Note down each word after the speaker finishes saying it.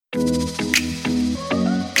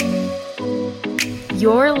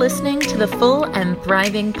You're listening to the Full and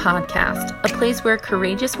Thriving Podcast, a place where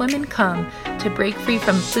courageous women come to break free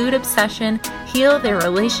from food obsession, heal their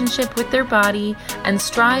relationship with their body, and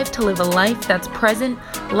strive to live a life that's present,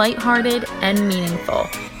 lighthearted, and meaningful.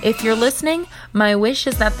 If you're listening, my wish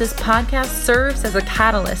is that this podcast serves as a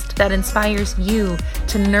catalyst that inspires you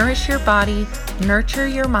to nourish your body, nurture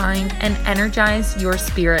your mind, and energize your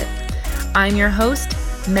spirit. I'm your host,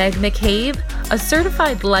 Meg McCabe, a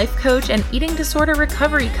certified life coach and eating disorder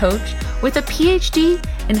recovery coach with a PhD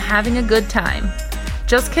in having a good time.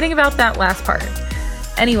 Just kidding about that last part.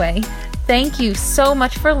 Anyway, thank you so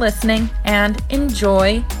much for listening and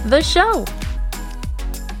enjoy the show.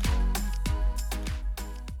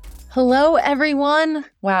 Hello, everyone.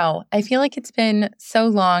 Wow, I feel like it's been so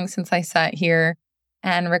long since I sat here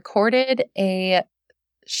and recorded a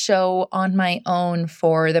show on my own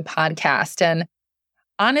for the podcast. And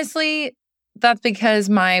honestly, that's because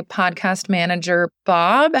my podcast manager,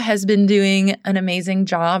 Bob, has been doing an amazing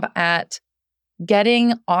job at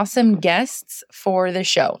getting awesome guests for the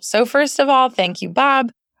show. So first of all, thank you,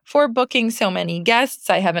 Bob, for booking so many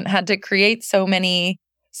guests. I haven't had to create so many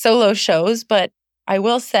solo shows, but I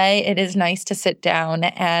will say it is nice to sit down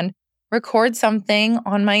and record something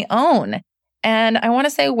on my own. And I want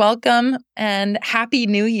to say welcome and Happy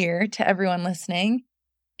New Year to everyone listening.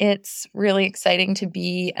 It's really exciting to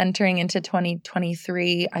be entering into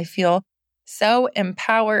 2023. I feel so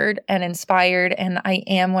empowered and inspired, and I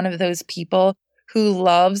am one of those people who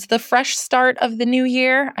loves the fresh start of the new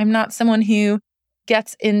year. I'm not someone who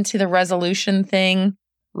gets into the resolution thing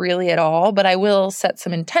really at all, but I will set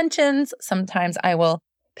some intentions. Sometimes I will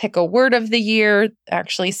pick a word of the year.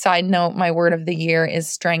 Actually, side note, my word of the year is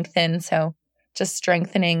strengthen. So just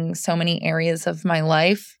strengthening so many areas of my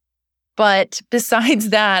life. But besides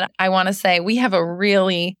that, I want to say we have a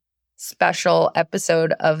really special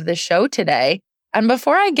episode of the show today. And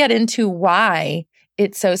before I get into why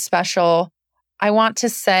it's so special, I want to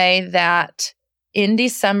say that in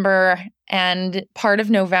December and part of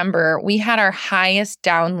November, we had our highest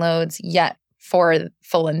downloads yet for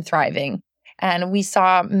Full and Thriving. And we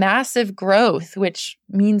saw massive growth, which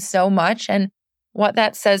means so much. And what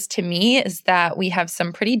that says to me is that we have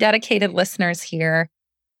some pretty dedicated listeners here.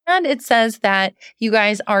 And it says that you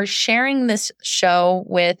guys are sharing this show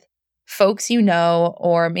with folks you know,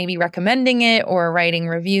 or maybe recommending it or writing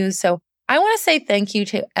reviews. So I want to say thank you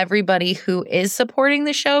to everybody who is supporting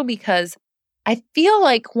the show, because I feel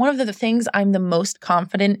like one of the things I'm the most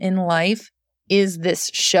confident in life is this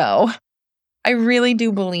show. I really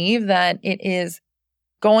do believe that it is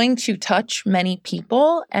going to touch many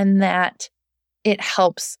people and that it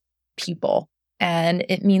helps people. And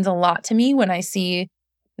it means a lot to me when I see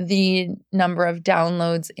the number of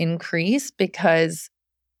downloads increase, because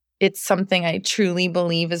it's something I truly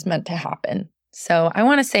believe is meant to happen. So I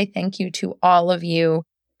want to say thank you to all of you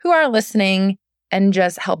who are listening and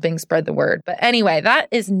just helping spread the word. But anyway, that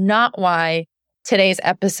is not why today's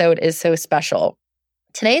episode is so special.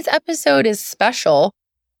 Today's episode is special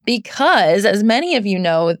because, as many of you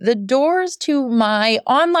know, the doors to my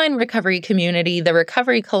online recovery community, the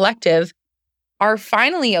Recovery Collective, are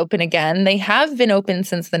finally open again. They have been open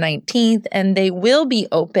since the 19th, and they will be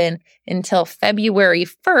open until February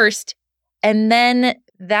 1st. And then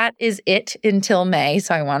that is it until May.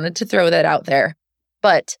 So I wanted to throw that out there.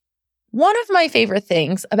 But one of my favorite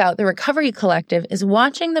things about the Recovery Collective is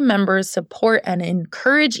watching the members support and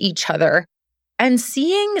encourage each other, and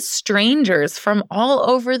seeing strangers from all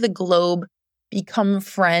over the globe become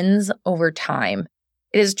friends over time.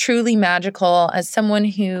 It is truly magical. As someone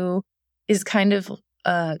who is kind of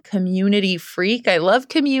a community freak, I love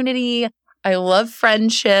community. I love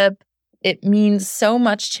friendship. It means so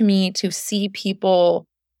much to me to see people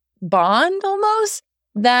bond almost,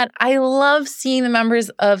 that I love seeing the members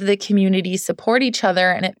of the community support each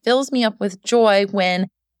other. And it fills me up with joy when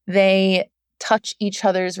they touch each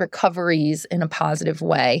other's recoveries in a positive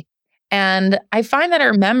way. And I find that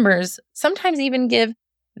our members sometimes even give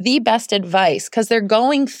the best advice because they're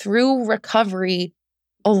going through recovery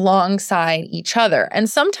alongside each other. And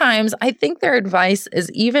sometimes I think their advice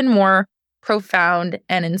is even more profound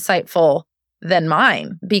and insightful than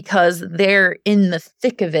mine because they're in the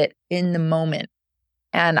thick of it in the moment.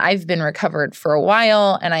 And I've been recovered for a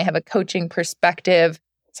while and I have a coaching perspective.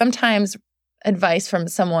 Sometimes advice from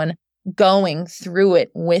someone going through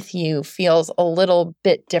it with you feels a little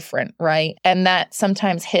bit different, right? And that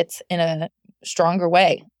sometimes hits in a stronger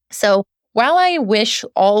way. So while I wish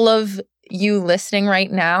all of you listening right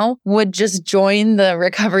now would just join the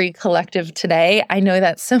Recovery Collective today, I know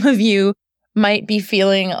that some of you might be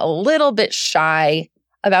feeling a little bit shy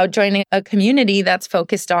about joining a community that's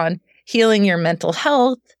focused on healing your mental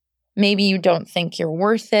health. Maybe you don't think you're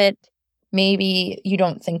worth it. Maybe you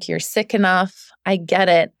don't think you're sick enough. I get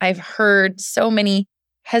it. I've heard so many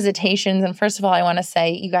hesitations. And first of all, I want to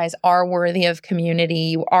say you guys are worthy of community.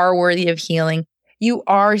 You are worthy of healing. You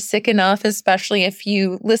are sick enough, especially if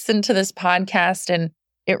you listen to this podcast and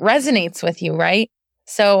it resonates with you, right?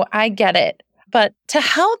 So I get it. But to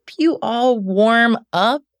help you all warm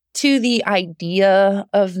up to the idea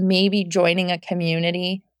of maybe joining a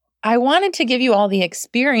community, I wanted to give you all the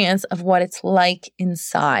experience of what it's like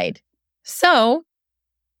inside. So,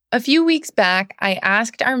 a few weeks back, I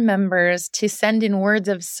asked our members to send in words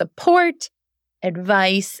of support,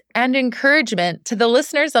 advice, and encouragement to the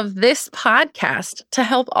listeners of this podcast to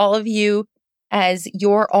help all of you as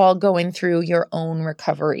you're all going through your own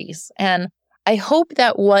recoveries. And I hope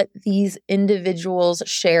that what these individuals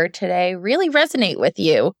share today really resonate with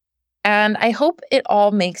you. And I hope it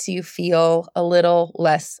all makes you feel a little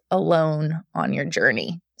less alone on your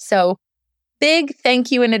journey. So, big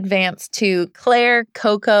thank you in advance to Claire,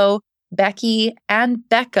 Coco, Becky, and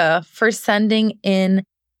Becca for sending in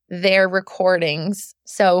their recordings.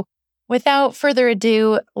 So without further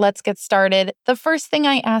ado, let's get started. The first thing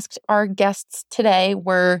I asked our guests today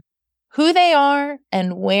were who they are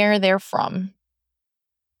and where they're from.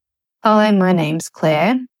 Hi, my name's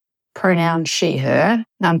Claire, pronoun she, her.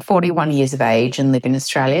 I'm 41 years of age and live in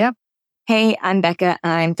Australia. Hey, I'm Becca.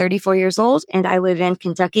 I'm 34 years old and I live in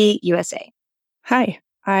Kentucky, USA. Hi,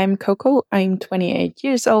 I'm Coco. I'm 28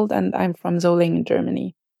 years old and I'm from Solingen,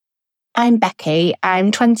 Germany. I'm Becky.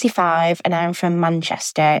 I'm 25 and I'm from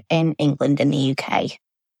Manchester in England in the UK.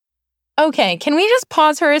 Okay, can we just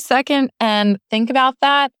pause for a second and think about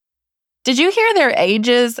that? Did you hear their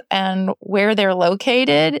ages and where they're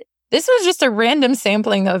located? This was just a random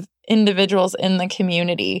sampling of individuals in the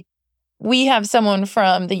community. We have someone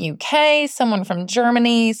from the UK, someone from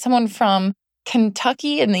Germany, someone from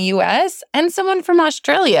Kentucky in the US, and someone from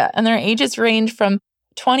Australia. And their ages range from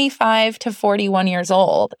 25 to 41 years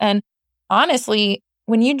old. And honestly,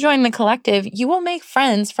 when you join the collective, you will make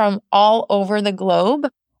friends from all over the globe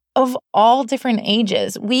of all different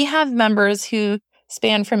ages. We have members who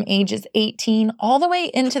span from ages 18 all the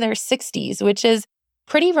way into their 60s, which is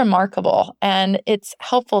pretty remarkable. And it's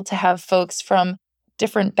helpful to have folks from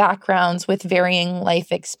different backgrounds with varying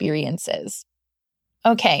life experiences.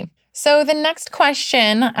 Okay, so the next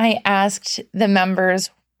question I asked the members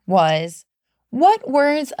was, what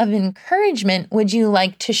words of encouragement would you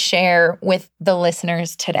like to share with the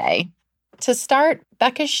listeners today? To start,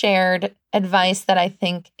 Becca shared advice that I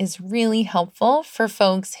think is really helpful for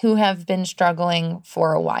folks who have been struggling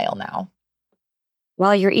for a while now.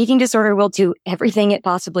 While your eating disorder will do everything it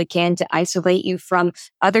possibly can to isolate you from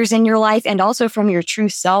others in your life and also from your true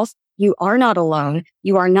self, you are not alone.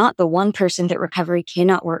 You are not the one person that recovery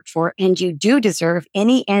cannot work for, and you do deserve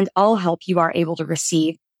any and all help you are able to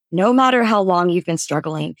receive, no matter how long you've been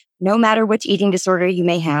struggling, no matter which eating disorder you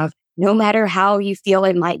may have, no matter how you feel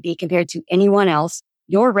it might be compared to anyone else.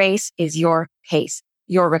 Your race is your pace.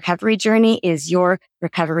 Your recovery journey is your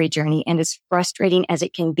recovery journey. And as frustrating as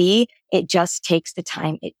it can be, it just takes the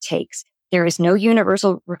time it takes. There is no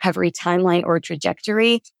universal recovery timeline or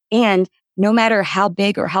trajectory. And no matter how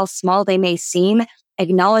big or how small they may seem,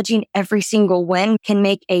 acknowledging every single win can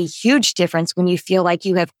make a huge difference when you feel like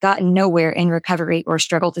you have gotten nowhere in recovery or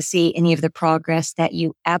struggle to see any of the progress that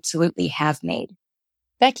you absolutely have made.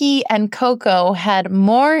 Becky and Coco had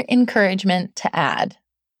more encouragement to add.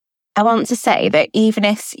 I want to say that even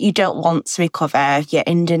if you don't want to recover, you're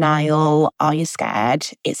in denial or you're scared,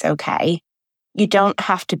 it's okay. You don't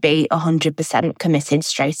have to be 100% committed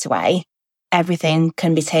straight away. Everything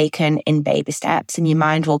can be taken in baby steps and your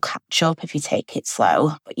mind will catch up if you take it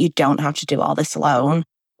slow, but you don't have to do all this alone.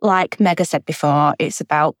 Like Mega said before, it's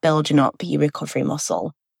about building up your recovery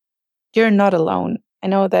muscle. You're not alone. I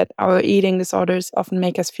know that our eating disorders often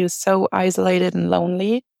make us feel so isolated and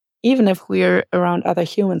lonely, even if we're around other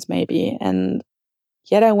humans maybe. And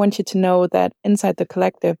yet I want you to know that inside the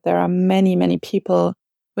collective, there are many, many people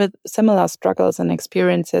with similar struggles and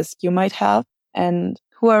experiences you might have and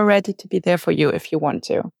who are ready to be there for you if you want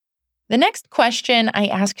to. The next question I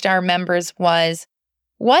asked our members was,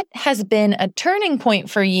 what has been a turning point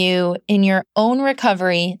for you in your own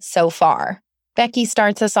recovery so far? Becky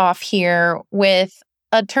starts us off here with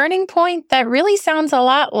a turning point that really sounds a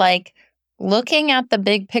lot like looking at the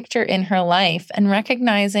big picture in her life and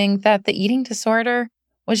recognizing that the eating disorder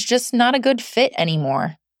was just not a good fit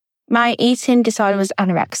anymore. My eating disorder was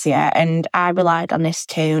anorexia, and I relied on this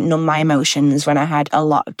to numb my emotions when I had a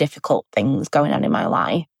lot of difficult things going on in my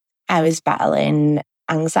life. I was battling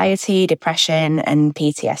anxiety, depression, and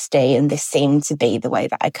PTSD, and this seemed to be the way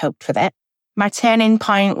that I coped with it. My turning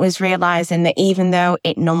point was realizing that even though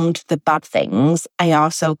it numbed the bad things, I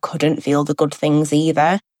also couldn't feel the good things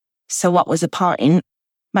either. So what was the point?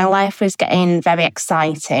 My life was getting very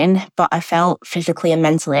exciting, but I felt physically and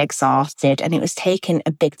mentally exhausted, and it was taking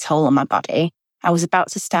a big toll on my body. I was about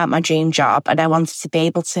to start my dream job, and I wanted to be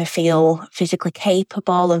able to feel physically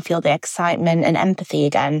capable and feel the excitement and empathy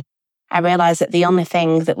again. I realized that the only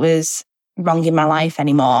thing that was wrong in my life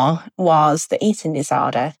anymore was the eating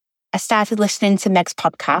disorder. I started listening to Meg's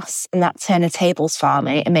podcasts, and that turned the tables for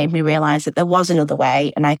me and made me realize that there was another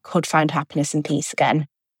way and I could find happiness and peace again.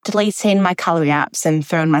 Deleting my calorie apps and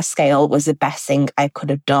throwing my scale was the best thing I could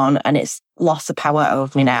have done, and it's lost the power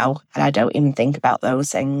over me now, and I don't even think about those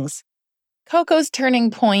things. Coco's turning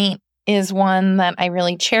point is one that I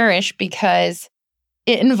really cherish because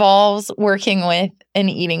it involves working with an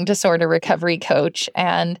eating disorder recovery coach.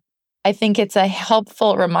 And I think it's a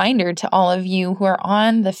helpful reminder to all of you who are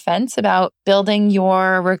on the fence about building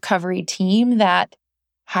your recovery team that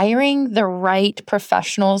hiring the right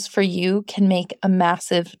professionals for you can make a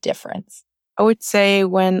massive difference. I would say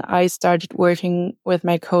when I started working with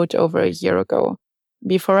my coach over a year ago,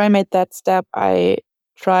 before I made that step, I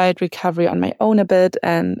tried recovery on my own a bit,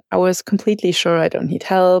 and I was completely sure I don't need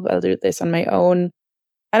help. I'll do this on my own.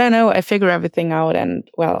 I don't know. I figure everything out, and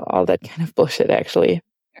well, all that kind of bullshit, actually.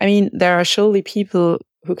 I mean, there are surely people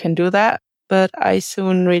who can do that, but I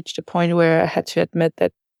soon reached a point where I had to admit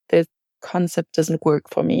that this concept doesn't work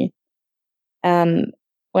for me. And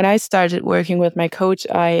when I started working with my coach,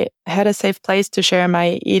 I had a safe place to share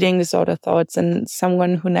my eating disorder thoughts and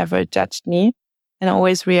someone who never judged me and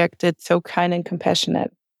always reacted so kind and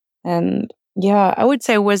compassionate. And yeah, I would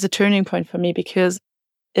say it was a turning point for me because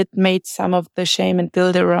it made some of the shame and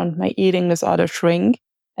guilt around my eating disorder shrink.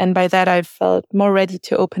 And by that, I felt more ready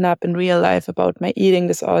to open up in real life about my eating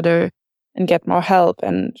disorder and get more help.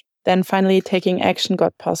 And then finally taking action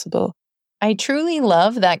got possible. I truly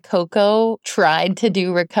love that Coco tried to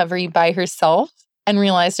do recovery by herself and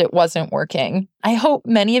realized it wasn't working. I hope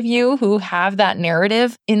many of you who have that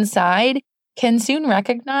narrative inside can soon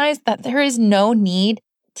recognize that there is no need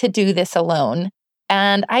to do this alone.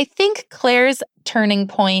 And I think Claire's turning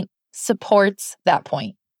point supports that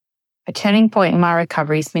point. A turning point in my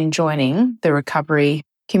recovery has been joining the recovery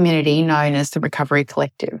community known as the Recovery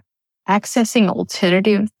Collective. Accessing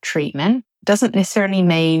alternative treatment doesn't necessarily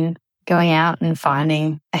mean going out and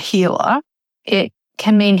finding a healer. It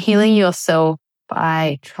can mean healing yourself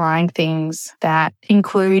by trying things that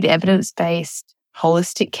include evidence-based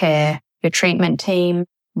holistic care, your treatment team,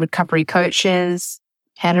 recovery coaches,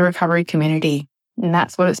 and a recovery community. And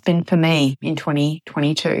that's what it's been for me in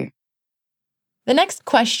 2022. The next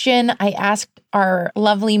question I asked our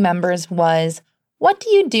lovely members was, what do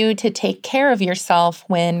you do to take care of yourself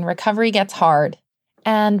when recovery gets hard?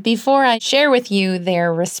 And before I share with you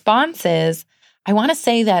their responses, I want to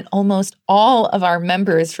say that almost all of our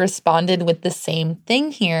members responded with the same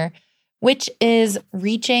thing here, which is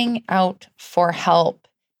reaching out for help.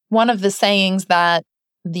 One of the sayings that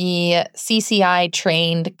the CCI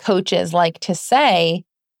trained coaches like to say,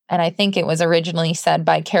 and I think it was originally said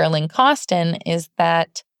by Carolyn Costin, is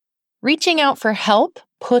that reaching out for help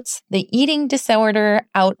puts the eating disorder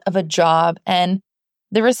out of a job. And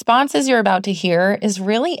the responses you're about to hear is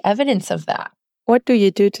really evidence of that. What do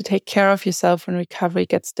you do to take care of yourself when recovery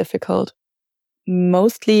gets difficult?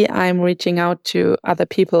 Mostly I'm reaching out to other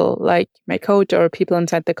people like my coach or people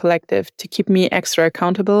inside the collective to keep me extra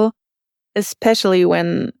accountable, especially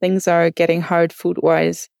when things are getting hard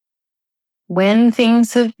food-wise. When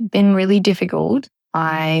things have been really difficult,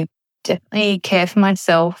 I definitely care for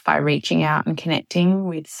myself by reaching out and connecting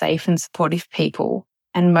with safe and supportive people.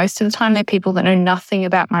 And most of the time, they're people that know nothing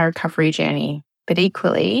about my recovery journey. But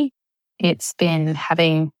equally, it's been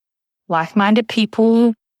having like-minded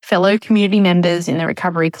people, fellow community members in the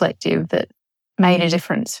Recovery Collective that made a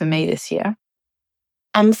difference for me this year.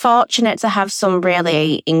 I'm fortunate to have some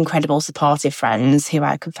really incredible supportive friends who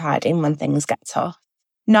I confide in when things get tough.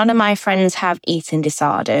 None of my friends have eating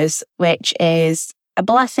disorders, which is a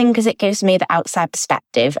blessing because it gives me the outside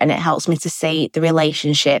perspective and it helps me to see the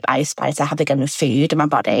relationship I aspire to have again with food and my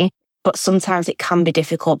body. But sometimes it can be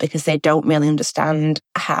difficult because they don't really understand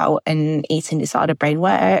how an eating disorder brain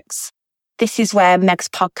works. This is where Meg's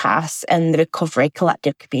podcast and the Recovery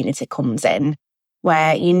Collective community comes in,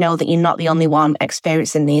 where you know that you're not the only one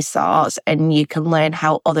experiencing these thoughts and you can learn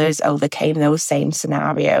how others overcame those same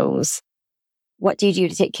scenarios. What do you do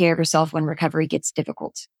to take care of yourself when recovery gets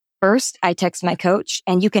difficult? First, I text my coach,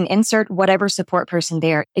 and you can insert whatever support person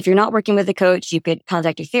there. If you're not working with a coach, you could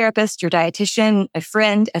contact your therapist, your dietitian, a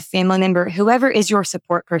friend, a family member, whoever is your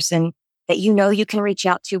support person that you know you can reach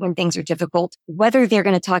out to when things are difficult, whether they're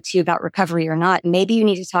going to talk to you about recovery or not. Maybe you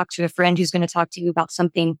need to talk to a friend who's going to talk to you about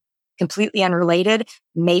something completely unrelated.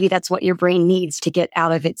 Maybe that's what your brain needs to get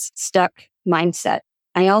out of its stuck mindset.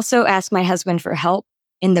 I also ask my husband for help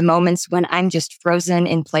in the moments when I'm just frozen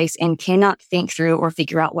in place and cannot think through or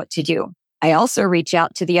figure out what to do. I also reach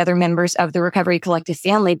out to the other members of the Recovery Collective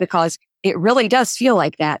family because it really does feel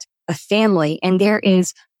like that, a family. And there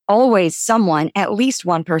is always someone, at least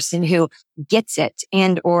one person who gets it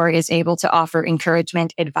and or is able to offer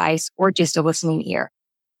encouragement, advice, or just a listening ear.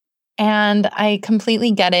 And I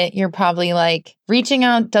completely get it. You're probably like, reaching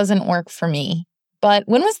out doesn't work for me. But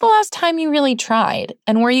when was the last time you really tried?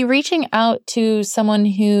 And were you reaching out to someone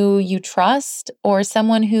who you trust or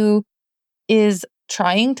someone who is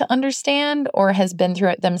trying to understand or has been through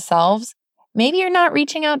it themselves? Maybe you're not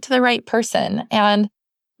reaching out to the right person. And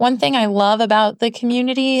one thing I love about the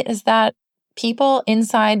community is that people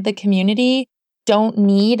inside the community don't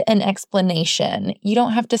need an explanation. You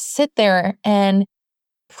don't have to sit there and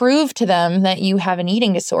prove to them that you have an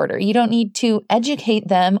eating disorder. You don't need to educate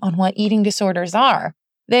them on what eating disorders are.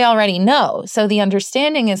 They already know. So the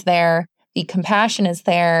understanding is there, the compassion is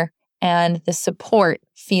there, and the support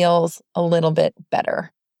feels a little bit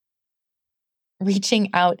better. Reaching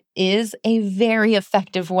out is a very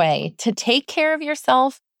effective way to take care of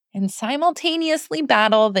yourself and simultaneously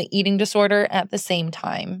battle the eating disorder at the same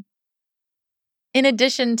time. In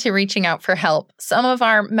addition to reaching out for help, some of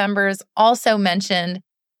our members also mentioned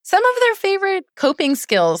some of their favorite coping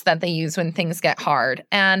skills that they use when things get hard.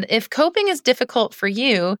 And if coping is difficult for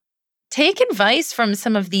you, take advice from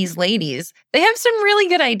some of these ladies. They have some really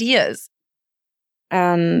good ideas.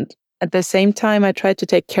 And at the same time, I try to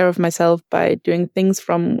take care of myself by doing things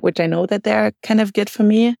from which I know that they're kind of good for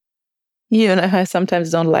me. Even if I sometimes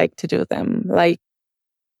don't like to do them. Like,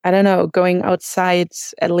 I don't know, going outside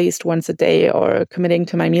at least once a day or committing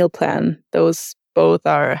to my meal plan. Those both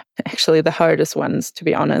are actually the hardest ones, to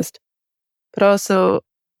be honest. But also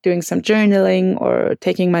doing some journaling or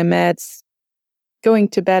taking my meds, going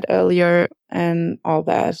to bed earlier and all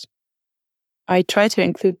that. I try to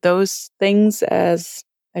include those things as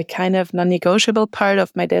a kind of non-negotiable part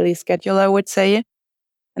of my daily schedule, I would say,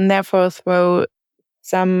 and therefore throw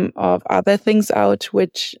some of other things out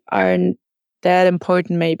which aren't that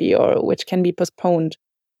important maybe, or which can be postponed,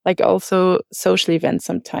 like also social events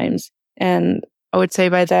sometimes. And I would say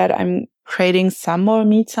by that, I'm creating some more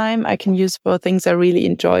me time I can use for things I really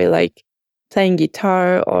enjoy, like playing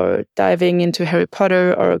guitar or diving into Harry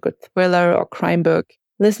Potter or a good thriller or crime book,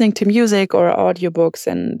 listening to music or audiobooks,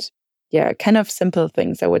 and kind of simple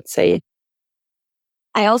things, I would say.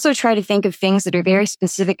 I also try to think of things that are very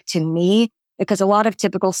specific to me, because a lot of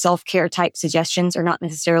typical self-care type suggestions are not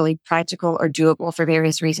necessarily practical or doable for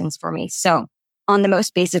various reasons for me. So on the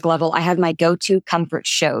most basic level, I have my go-to comfort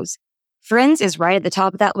shows. Friends is right at the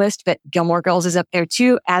top of that list, but Gilmore Girls is up there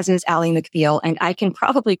too, as is Ally McBeal. And I can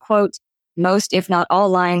probably quote most, if not all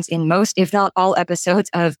lines in most, if not all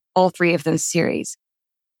episodes of all three of those series.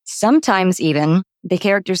 Sometimes even the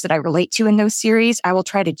characters that I relate to in those series, I will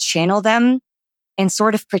try to channel them and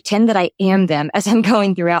sort of pretend that I am them as I'm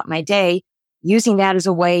going throughout my day, using that as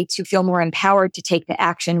a way to feel more empowered to take the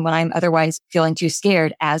action when I'm otherwise feeling too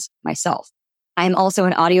scared as myself. I'm also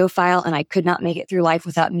an audiophile, and I could not make it through life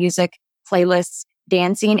without music, playlists,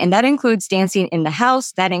 dancing, and that includes dancing in the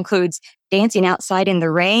house. That includes dancing outside in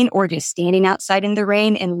the rain or just standing outside in the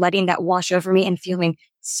rain and letting that wash over me and feeling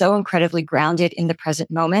so incredibly grounded in the present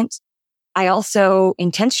moment. I also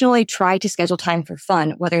intentionally try to schedule time for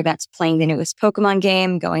fun, whether that's playing the newest Pokemon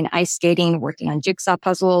game, going ice skating, working on jigsaw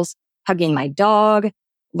puzzles, hugging my dog,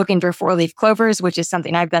 looking for four-leaf clovers, which is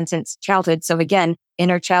something I've done since childhood. So again,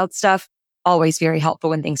 inner child stuff, always very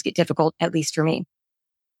helpful when things get difficult, at least for me.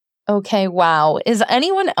 Okay, wow. Is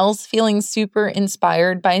anyone else feeling super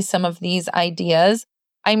inspired by some of these ideas?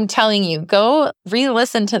 I'm telling you, go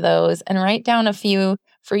re-listen to those and write down a few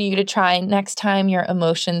for you to try next time your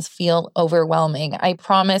emotions feel overwhelming. I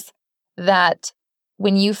promise that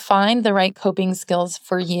when you find the right coping skills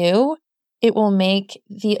for you, it will make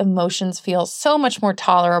the emotions feel so much more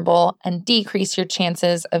tolerable and decrease your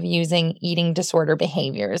chances of using eating disorder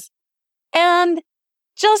behaviors. And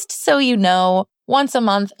just so you know, once a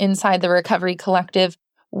month inside the Recovery Collective,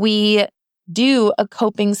 we do a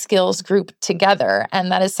coping skills group together.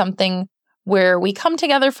 And that is something where we come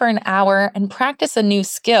together for an hour and practice a new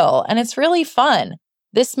skill. And it's really fun.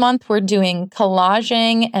 This month, we're doing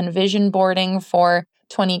collaging and vision boarding for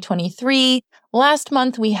 2023. Last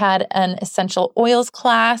month, we had an essential oils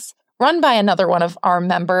class run by another one of our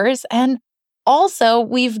members. And also,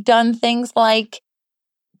 we've done things like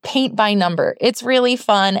paint by number. It's really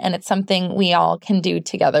fun, and it's something we all can do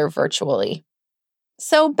together virtually.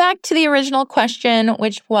 So back to the original question,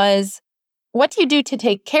 which was, what do you do to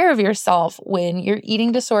take care of yourself when your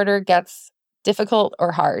eating disorder gets difficult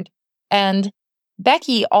or hard? And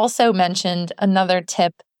Becky also mentioned another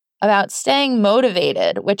tip about staying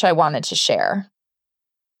motivated, which I wanted to share.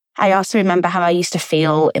 I also remember how I used to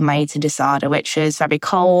feel in my eating disorder, which was very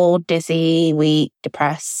cold, dizzy, weak,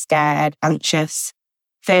 depressed, scared, anxious,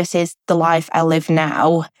 versus the life I live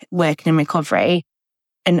now, working in recovery.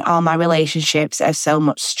 And all my relationships are so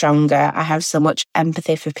much stronger. I have so much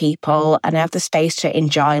empathy for people, and I have the space to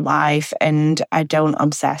enjoy life, and I don't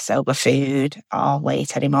obsess over food or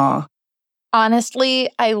weight anymore.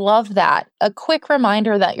 Honestly, I love that. A quick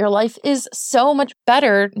reminder that your life is so much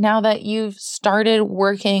better now that you've started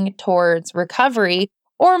working towards recovery,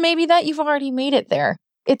 or maybe that you've already made it there.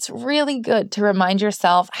 It's really good to remind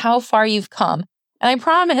yourself how far you've come. And I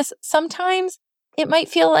promise, sometimes it might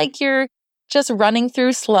feel like you're just running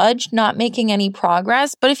through sludge, not making any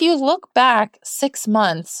progress. But if you look back 6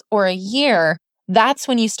 months or a year, that's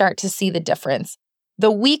when you start to see the difference.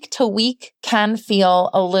 The week to week can feel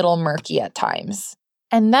a little murky at times.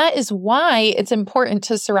 And that is why it's important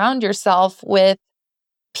to surround yourself with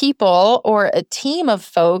people or a team of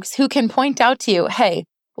folks who can point out to you, hey,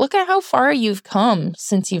 look at how far you've come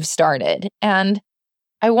since you've started. And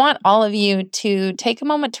I want all of you to take a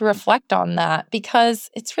moment to reflect on that because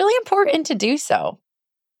it's really important to do so.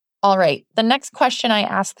 All right, the next question I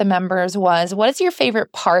asked the members was, what is your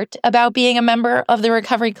favorite part about being a member of the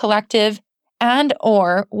Recovery Collective? And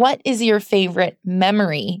or what is your favorite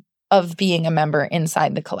memory of being a member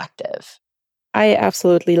inside the collective? I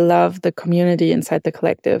absolutely love the community inside the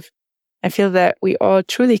collective. I feel that we all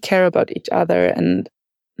truly care about each other and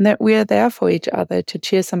that we are there for each other to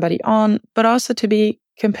cheer somebody on, but also to be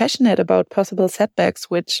compassionate about possible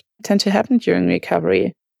setbacks which tend to happen during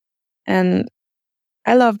recovery. And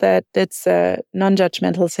I love that it's a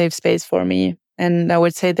non-judgmental safe space for me. And I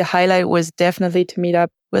would say the highlight was definitely to meet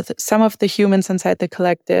up with some of the humans inside the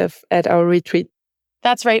collective at our retreat.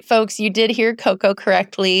 That's right, folks. You did hear Coco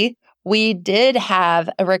correctly. We did have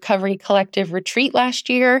a Recovery Collective retreat last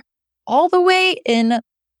year, all the way in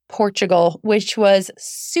Portugal, which was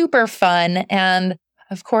super fun. And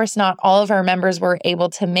of course, not all of our members were able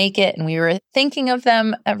to make it, and we were thinking of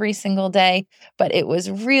them every single day. But it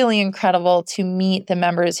was really incredible to meet the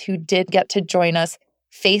members who did get to join us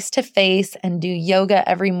face to face and do yoga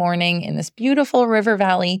every morning in this beautiful river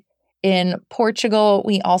valley in Portugal.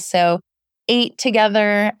 We also ate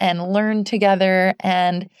together and learned together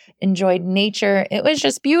and enjoyed nature. It was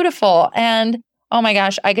just beautiful. And oh my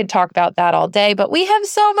gosh, I could talk about that all day, but we have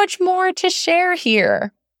so much more to share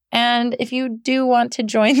here. And if you do want to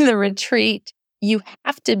join the retreat, you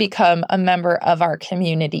have to become a member of our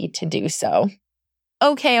community to do so.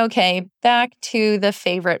 Okay, back to the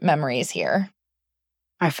favorite memories here.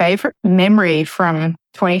 My favorite memory from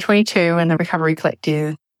 2022 and the Recovery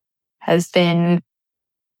Collective has been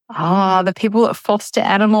the people that foster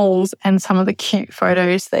animals and some of the cute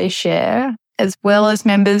photos they share, as well as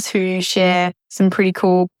members who share some pretty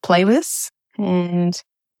cool playlists, and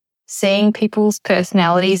seeing people's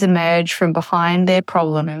personalities emerge from behind their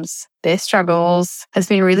problems, their struggles, has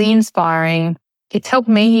been really inspiring. It's helped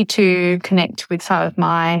me to connect with some of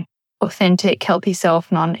my authentic, healthy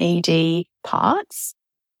self, non-ED parts.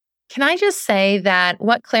 Can I just say that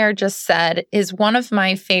what Claire just said is one of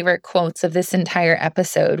my favorite quotes of this entire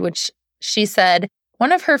episode, which she said,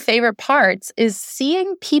 one of her favorite parts is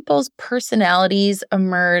seeing people's personalities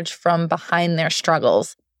emerge from behind their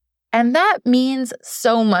struggles. And that means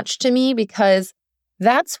so much to me because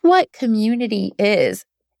that's what community is.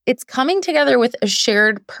 It's coming together with a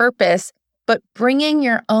shared purpose, but bringing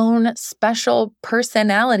your own special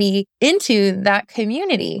personality into that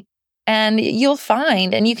community. And you'll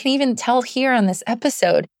find, and you can even tell here on this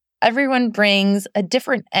episode, everyone brings a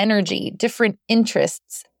different energy, different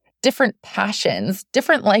interests, different passions,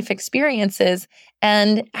 different life experiences.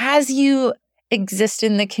 And as you exist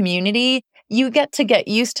in the community, you get to get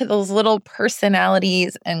used to those little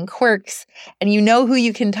personalities and quirks. And you know who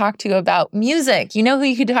you can talk to about music. You know who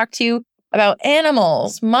you can talk to about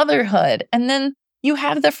animals, motherhood. And then you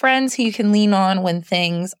have the friends who you can lean on when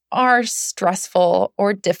things are stressful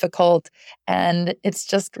or difficult. And it's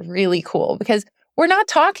just really cool because we're not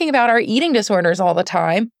talking about our eating disorders all the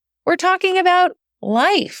time. We're talking about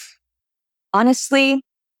life. Honestly,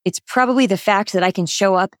 it's probably the fact that I can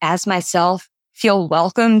show up as myself, feel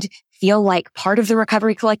welcomed, feel like part of the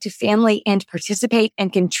Recovery Collective family and participate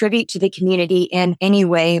and contribute to the community in any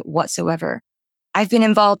way whatsoever. I've been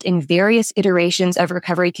involved in various iterations of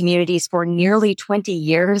recovery communities for nearly 20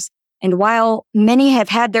 years. And while many have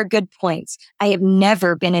had their good points, I have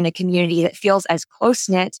never been in a community that feels as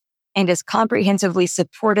close-knit and as comprehensively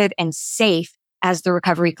supportive and safe as the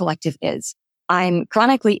Recovery Collective is. I'm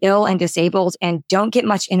chronically ill and disabled and don't get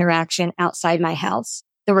much interaction outside my house.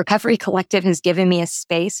 The Recovery Collective has given me a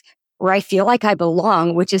space where I feel like I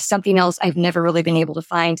belong, which is something else I've never really been able to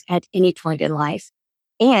find at any point in life.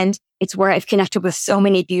 And it's where I've connected with so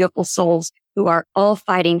many beautiful souls who are all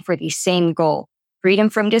fighting for the same goal: freedom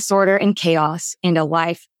from disorder and chaos and a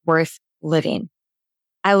life worth living.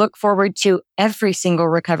 I look forward to every single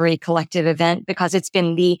Recovery Collective event because it's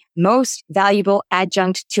been the most valuable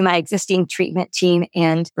adjunct to my existing treatment team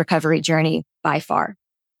and recovery journey by far.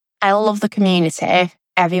 I love the community.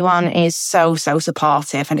 Everyone is so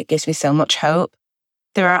supportive and it gives me so much hope.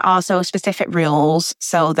 There are also specific rules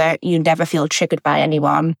so that you never feel triggered by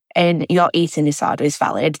anyone and your eating disorder is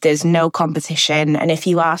valid. There's no competition. And if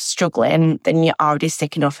you are struggling, then you're already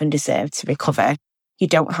sick enough and deserve to recover. You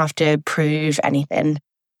don't have to prove anything.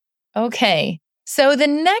 Okay. So the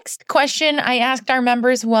next question I asked our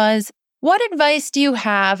members was, what advice do you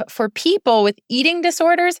have for people with eating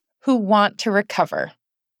disorders who want to recover?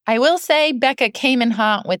 I will say Becca came in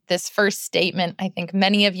hot with this first statement. I think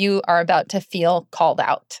many of you are about to feel called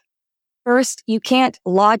out. First, you can't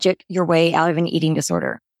logic your way out of an eating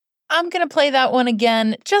disorder. I'm going to play that one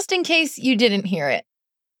again, just in case you didn't hear it.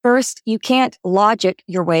 First, you can't logic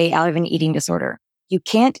your way out of an eating disorder. You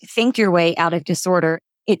can't think your way out of disorder.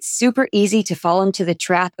 It's super easy to fall into the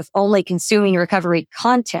trap of only consuming recovery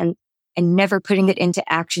content and never putting it into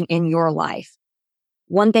action in your life.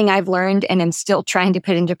 One thing I've learned and am still trying to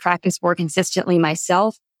put into practice more consistently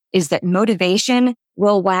myself is that motivation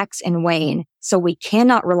will wax and wane. So we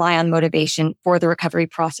cannot rely on motivation for the recovery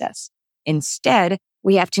process. Instead,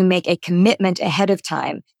 we have to make a commitment ahead of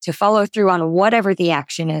time to follow through on whatever the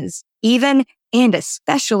action is, even and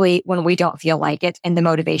especially when we don't feel like it and the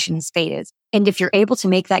motivation has faded. And if you're able to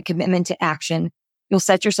make that commitment to action, you'll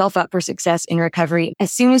set yourself up for success in recovery.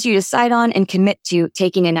 As soon as you decide on and commit to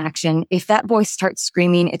taking an action, if that voice starts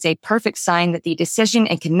screaming, it's a perfect sign that the decision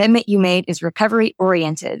and commitment you made is recovery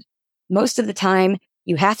oriented. Most of the time,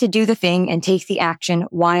 you have to do the thing and take the action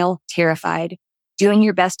while terrified, doing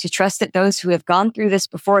your best to trust that those who have gone through this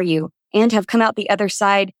before you and have come out the other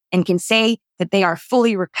side and can say that they are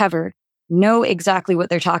fully recovered, know exactly what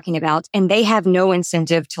they're talking about, and they have no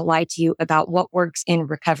incentive to lie to you about what works in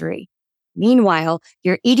recovery. Meanwhile,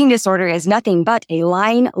 your eating disorder is nothing but a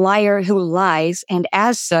lying liar who lies, and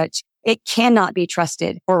as such, it cannot be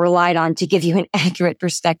trusted or relied on to give you an accurate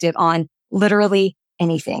perspective on literally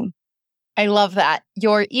anything. I love that.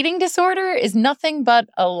 Your eating disorder is nothing but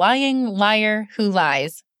a lying liar who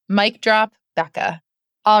lies. Mic drop, Becca.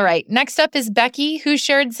 All right, next up is Becky, who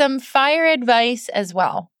shared some fire advice as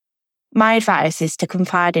well. My advice is to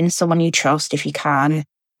confide in someone you trust if you can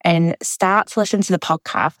and start to listen to the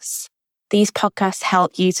podcasts. These podcasts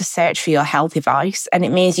help you to search for your healthy voice, and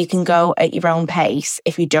it means you can go at your own pace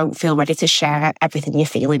if you don't feel ready to share everything you're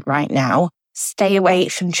feeling right now. Stay away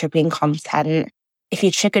from triggering content. If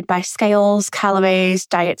you're triggered by scales, calories,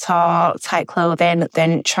 diet talk, tight clothing,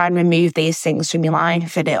 then try and remove these things from your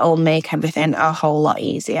life and it'll make everything a whole lot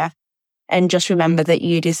easier. And just remember that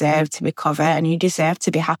you deserve to recover and you deserve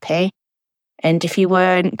to be happy. And if you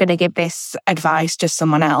weren't going to give this advice to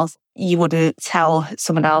someone else, you wouldn't tell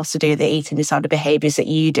someone else to do the eating disorder behaviors that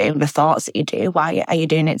you do, the thoughts that you do. Why are you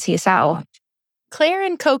doing it to yourself? Claire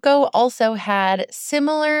and Coco also had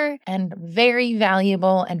similar and very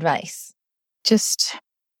valuable advice. Just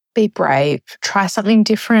be brave. Try something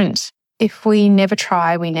different. If we never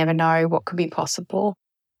try, we never know what could be possible.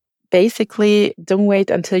 Basically, don't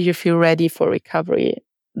wait until you feel ready for recovery.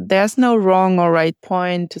 There's no wrong or right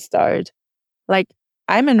point to start. Like,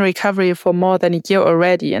 I'm in recovery for more than a year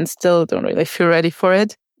already and still don't really feel ready for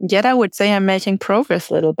it. Yet I would say I'm making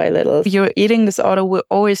progress little by little. Your eating disorder will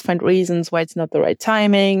always find reasons why it's not the right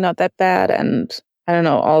timing, not that bad, and I don't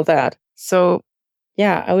know, all that. So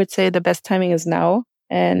yeah, I would say the best timing is now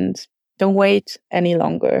and don't wait any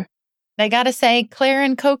longer. I gotta say, Claire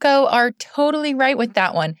and Coco are totally right with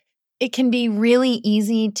that one. It can be really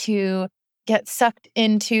easy to get sucked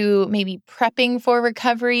into maybe prepping for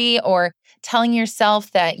recovery or telling yourself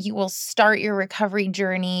that you will start your recovery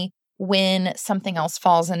journey when something else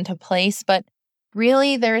falls into place. But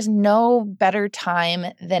really, there's no better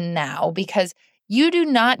time than now because you do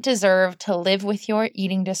not deserve to live with your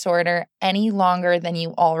eating disorder any longer than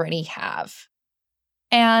you already have.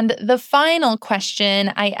 And the final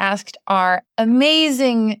question I asked our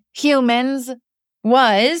amazing humans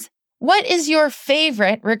was, what is your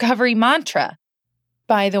favorite recovery mantra?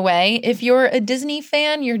 By the way, if you're a Disney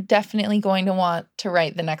fan, you're definitely going to want to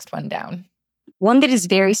write the next one down. One that is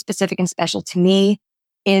very specific and special to me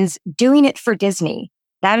is doing it for Disney.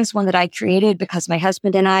 That is one that I created because my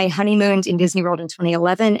husband and I honeymooned in Disney World in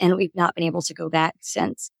 2011, and we've not been able to go back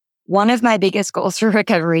since. One of my biggest goals for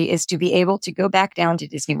recovery is to be able to go back down to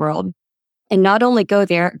Disney World and not only go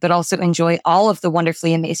there, but also enjoy all of the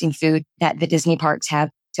wonderfully amazing food that the Disney parks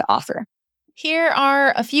have to offer. Here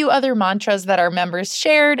are a few other mantras that our members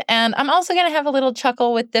shared, and I'm also going to have a little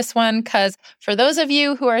chuckle with this one because for those of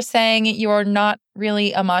you who are saying you're not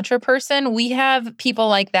really a mantra person, we have people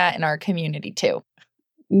like that in our community too.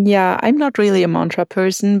 Yeah, I'm not really a mantra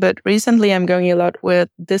person, but recently I'm going a lot with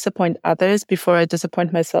disappoint others before I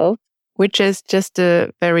disappoint myself, which is just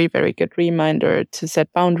a very, very good reminder to set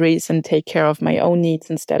boundaries and take care of my own needs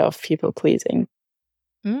instead of people pleasing.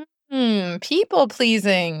 People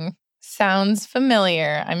pleasing. Sounds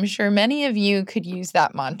familiar. I'm sure many of you could use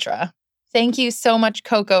that mantra. Thank you so much,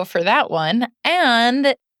 Coco, for that one.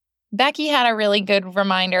 And Becky had a really good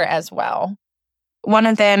reminder as well. One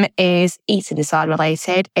of them is eating disorder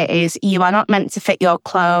related. It is, you are not meant to fit your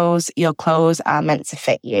clothes are meant to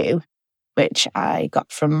fit you, which I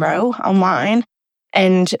got from Ro online.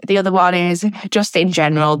 And the other one is just in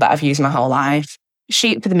general that I've used my whole life.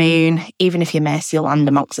 Shoot for the moon, even if you miss, you'll land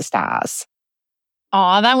amongst the stars.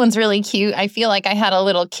 Aw, that one's really cute. I feel like I had a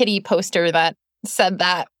little kitty poster that said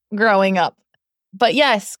that growing up. But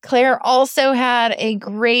yes, Claire also had a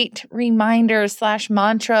great reminder /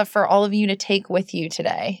 mantra for all of you to take with you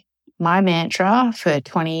today. My mantra for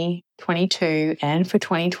 2022 and for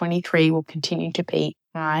 2023 will continue to be,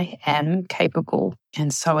 I am capable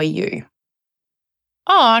and so are you.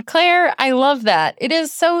 Aw, Claire, I love that. It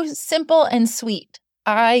is so simple and sweet.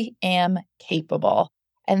 I am capable.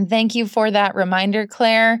 And thank you for that reminder,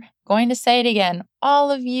 Claire. Going to say it again.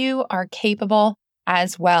 All of you are capable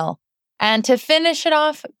as well. And to finish it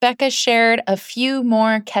off, Becca shared a few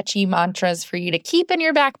more catchy mantras for you to keep in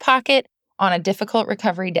your back pocket on a difficult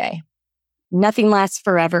recovery day. Nothing lasts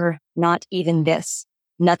forever, not even this.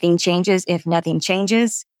 Nothing changes if nothing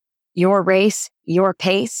changes. Your race, your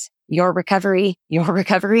pace, your recovery, your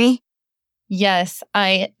recovery. Yes,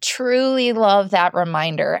 I truly love that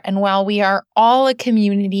reminder. And while we are all a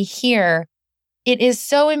community here, it is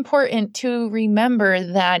so important to remember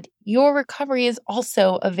that your recovery is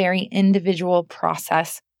also a very individual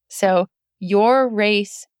process. So your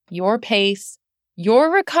race, your pace,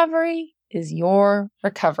 your recovery is your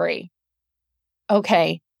recovery.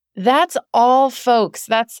 Okay, that's all, folks.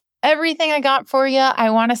 That's everything I got for you. I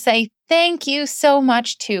want to say thank you so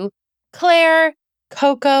much to Claire,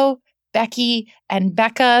 Coco, Becky, and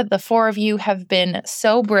Becca. The four of you have been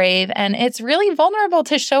so brave, and it's really vulnerable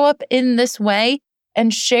to show up in this way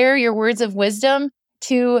and share your words of wisdom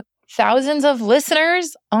to thousands of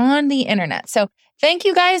listeners on the internet. So thank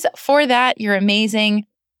you guys for that. You're amazing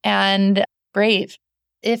and brave.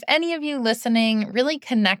 If any of you listening really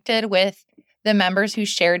connected with the members who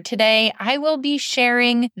shared today, I will be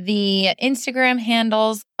sharing the Instagram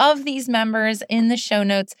handles of these members in the show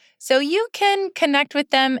notes so you can connect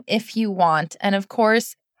with them if you want. And of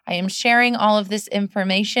course, I am sharing all of this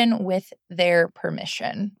information with their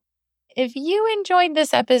permission. If you enjoyed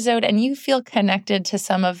this episode and you feel connected to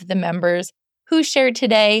some of the members who shared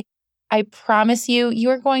today, I promise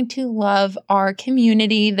you're going to love our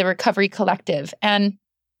community, the Recovery Collective. And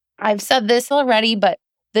I've said this already, but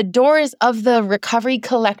the doors of the Recovery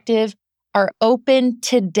Collective are open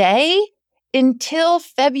today until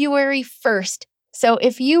February 1st. So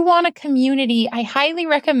if you want a community, I highly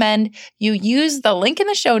recommend you use the link in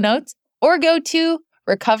the show notes or go to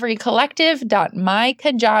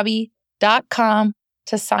recoverycollective.mykajabi.com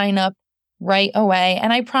to sign up right away.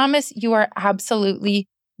 And I promise you are absolutely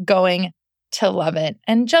going to love it.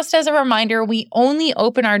 And just as a reminder, we only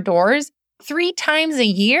open our doors 3 times a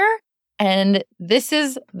year. And this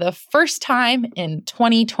is the first time in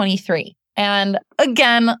 2023. And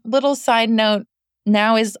again, little side note,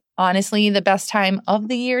 now is honestly the best time of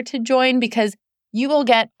the year to join because you will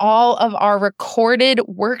get all of our recorded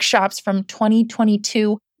workshops from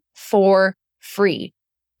 2022 for free.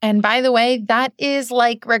 And by the way, that is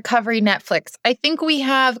like Recovery Netflix. I think we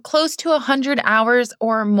have close to 100 hours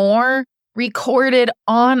or more recorded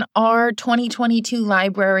on our 2022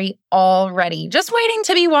 library already, just waiting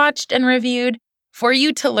to be watched and reviewed for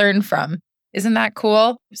you to learn from. Isn't that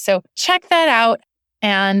cool? So check that out.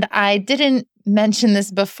 And I didn't mention this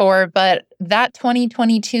before, but that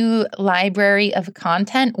 2022 library of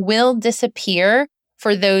content will disappear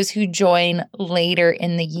for those who join later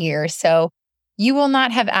in the year. So you will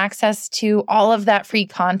not have access to all of that free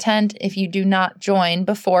content if you do not join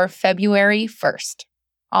before February 1st.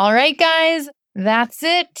 All right, guys, that's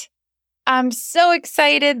it. I'm so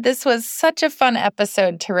excited. This was such a fun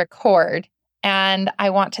episode to record. And I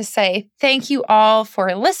want to say thank you all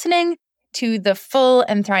for listening to the Full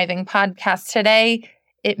and Thriving podcast today.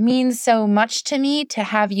 It means so much to me to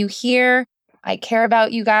have you here. I care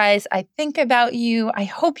about you guys. I think about you. I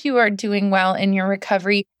hope you are doing well in your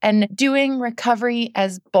recovery and doing recovery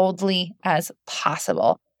as boldly as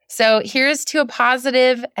possible. So here's to a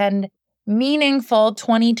positive and meaningful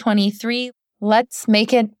 2023. Let's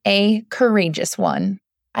make it a courageous one.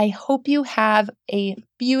 I hope you have a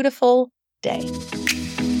beautiful day.